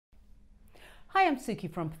Hi, I'm Suki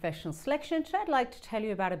from Professional Selection. Today I'd like to tell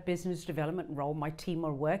you about a business development role my team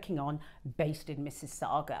are working on based in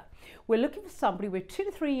Mississauga. We're looking for somebody with 2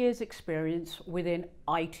 to 3 years experience within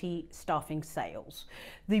IT staffing sales.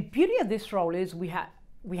 The beauty of this role is we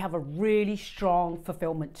have a really strong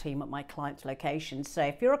fulfillment team at my client's location. So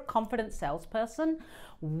if you're a confident salesperson,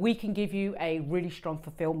 we can give you a really strong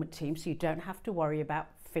fulfillment team so you don't have to worry about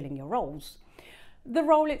filling your roles. The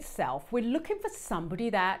role itself, we're looking for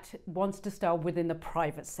somebody that wants to sell within the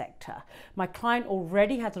private sector. My client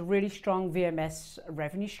already has a really strong VMS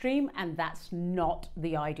revenue stream, and that's not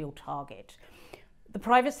the ideal target. The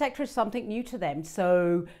private sector is something new to them,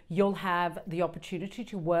 so you'll have the opportunity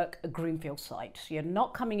to work a greenfield site. So you're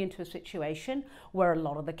not coming into a situation where a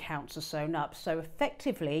lot of the accounts are sewn up. So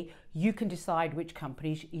effectively, you can decide which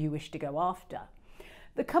companies you wish to go after.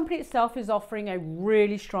 The company itself is offering a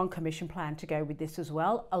really strong commission plan to go with this as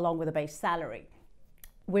well, along with a base salary.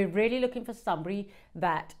 We're really looking for somebody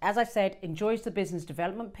that, as I said, enjoys the business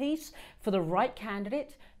development piece. For the right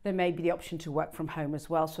candidate, there may be the option to work from home as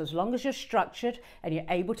well. So as long as you're structured and you're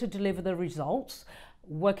able to deliver the results,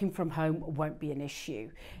 working from home won't be an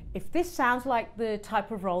issue. If this sounds like the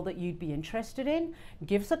type of role that you'd be interested in,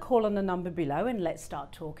 give us a call on the number below and let's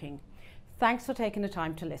start talking. Thanks for taking the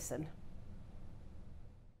time to listen.